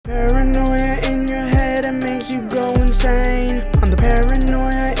Paranoia in your head that makes you go insane. I'm the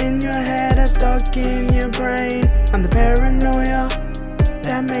paranoia in your head that's stuck in your brain. I'm the paranoia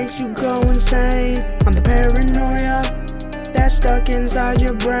that makes you go insane. I'm the paranoia that's stuck inside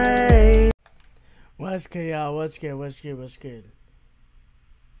your brain. What's good, y'all? What's good? What's good? What's good?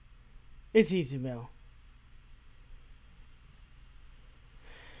 It's Easy Mill.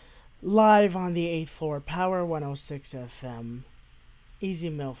 Live on the 8th floor, Power 106 FM.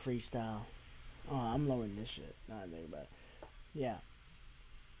 Easy Mill Freestyle. Oh, I'm lowering this shit. Now I think about it. Yeah.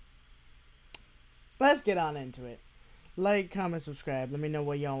 Let's get on into it. Like, comment, subscribe. Let me know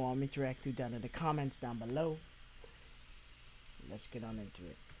what y'all want me to react to down in the comments down below. Let's get on into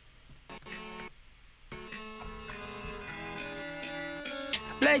it.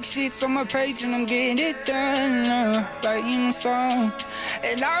 Black sheets on my page and I'm getting it done, writing a song.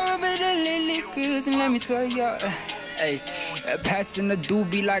 And I remember the lily girls and let me tell ya, hey, passing the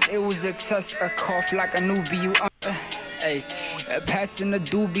doobie like it was a test, a cough like a newbie, you hey, passing the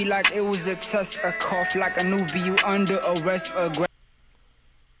doobie like it was a test, a cough like a newbie, you under arrest, grab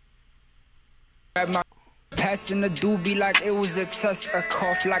my. Passing the doobie like it was a test, a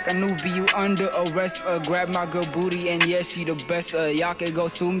cough like a newbie, you under arrest, grab my girl booty and yeah, she the best, y'all can go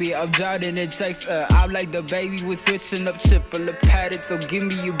sue me, I'm jotting in text, I'm like the baby with switching up triple the pattern, so give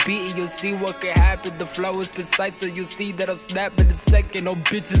me your beat and you'll see what can happen, the flow is precise, so you'll see that I'll snap in a second, no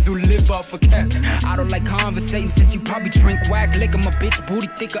bitches who live off a cap, I don't like conversating since you probably drink whack, lick my bitch booty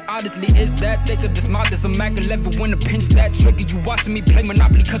thicker, honestly is that thicker, this mouth is a Mac 11 when I pinch that trigger, you watching me play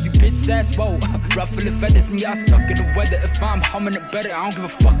Monopoly cause you bitch ass, whoa, ruffling feathers and y'all stuck in the weather. If I'm humming it better, I don't give a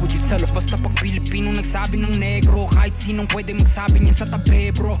fuck what you tell us. Basta pag Pilipino nagsabi ng negro, kahit sinong pwede magsabi niyan sa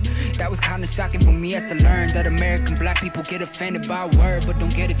tabi, bro. That was kinda shocking for me as to learn that American black people get offended by a word, but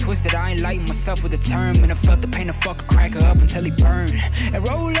don't get it twisted, I ain't lighting myself with a term. And I felt the pain to fuck a cracker up until he burned. And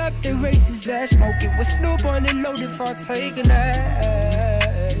roll up the racist ass, smoke it with Snoop on it loaded for taking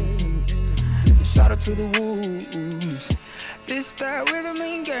that. Shout out to the wolves. This that with a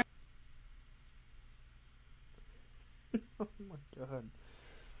mean gang. Oh my god.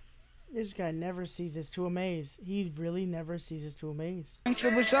 This guy never ceases to amaze. He really never ceases to amaze.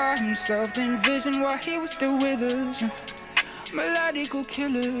 Himself to envision while he was still with us. Melodical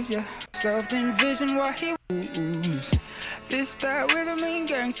killers, yeah. Self to envision while he was. This that with a mean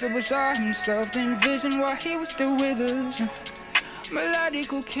gangster was himself to envision while he was still with us.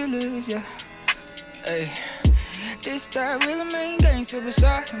 Melodical killers, yeah. Hey. This that real main gangster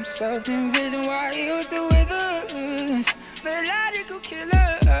beside himself to envision why he was still with us. Melodical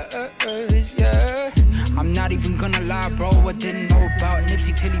killers, yeah. I'm not even gonna lie, bro, I didn't know about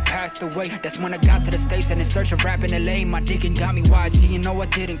Nipsey till he passed away. That's when I got to the States and in search of rap in LA. My digging got me YG, you know I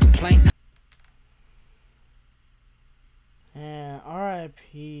didn't complain. And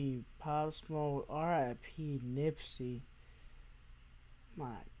R.I.P. Pop Smoke, R.I.P. Nipsey.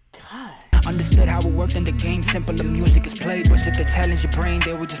 My God. Understood how it worked in the game, simpler music is played, but shit that challenge your brain,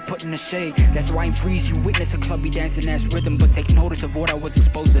 they were just put in the shade. That's why in Freeze you witness a clubby dancing ass rhythm, but take notice of what I was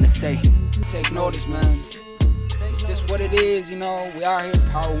exposed to say. Take notice, man. It's just what it is, you know. We out here,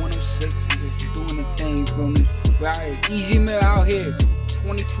 Power 106, we just doing this thing, you feel me? We out here, Easy Mill out here,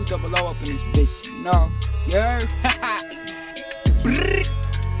 2200 up in this bitch, you know? You heard?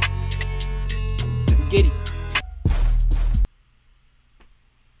 Get it.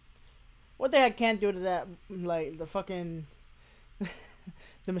 One thing I can't do to that, like, the fucking,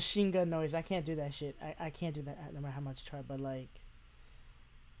 the machine gun noise, I can't do that shit. I can't do that no matter how much I try, but, like,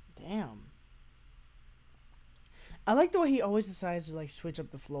 damn. I like the way he always decides to, like, switch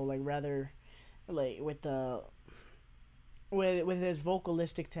up the flow, like, rather, like, with the, with his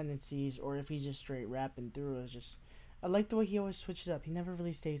vocalistic tendencies, or if he's just straight rapping through, it's just, I like the way he always switches up. He never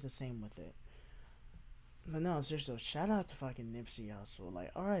really stays the same with it. But no, seriously, shout out to fucking Nipsey also.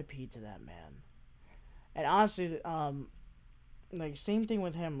 Like, R.I.P. to that man. And honestly, like, same thing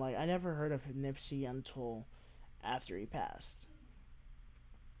with him. Like, I never heard of Nipsey until after he passed.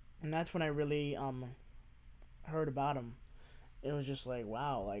 And that's when I really, heard about him. It was just like,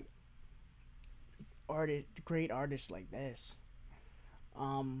 wow, like, great artists like this.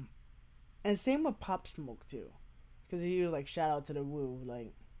 And same with Pop Smoke, too. Because he was like, shout out to the Woo,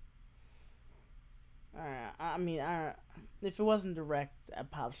 like, I mean, if it wasn't direct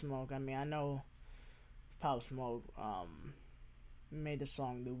at Pop Smoke, I mean, I know Pop Smoke made the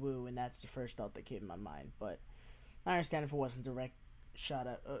song The Woo, and that's the first thought that came in my mind. But I understand if it wasn't direct shout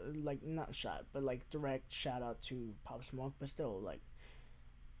out, like, not shot, but like direct shout out to Pop Smoke, but still, like,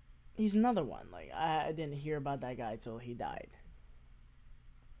 he's another one. Like, I didn't hear about that guy till he died.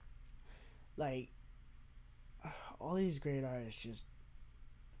 Like, all these great artists just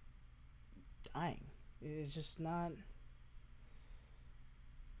dying. It's just not.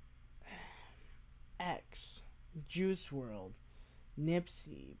 X, Juice World,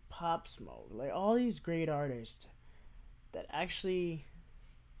 Nipsey, Pop Smoke, like all these great artists that actually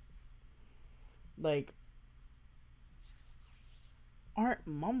like aren't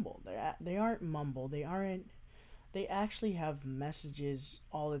mumble. They aren't mumble. They aren't. They actually have messages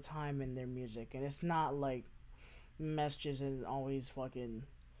all the time in their music, and it's not like messages and always fucking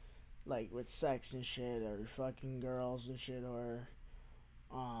like with sex and shit or fucking girls and shit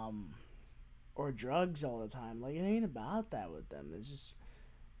um or drugs all the time. Like it ain't about that with them. It's just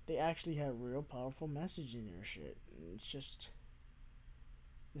they actually have real powerful message in their shit. And it's just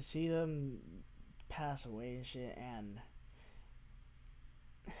to see them pass away and shit and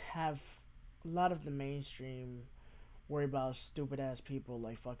have a lot of the mainstream worry about stupid ass people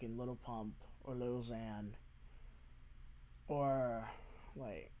like fucking Little Pump or Lil Xan or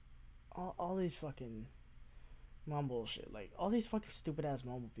like all these fucking mumble shit, like all these fucking stupid ass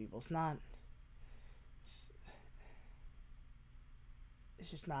mumble people. It's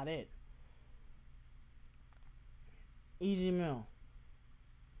just not it. Easy Mill.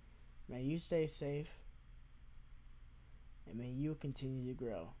 May you stay safe and may you continue to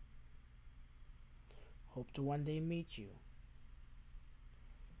grow. Hope to one day meet you.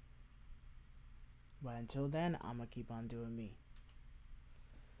 But until then, I'm gonna keep on doing me.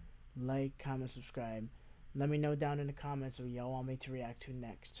 Like, comment, subscribe. Let me know down in the comments what y'all want me to react to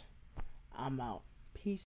next. I'm out. Peace.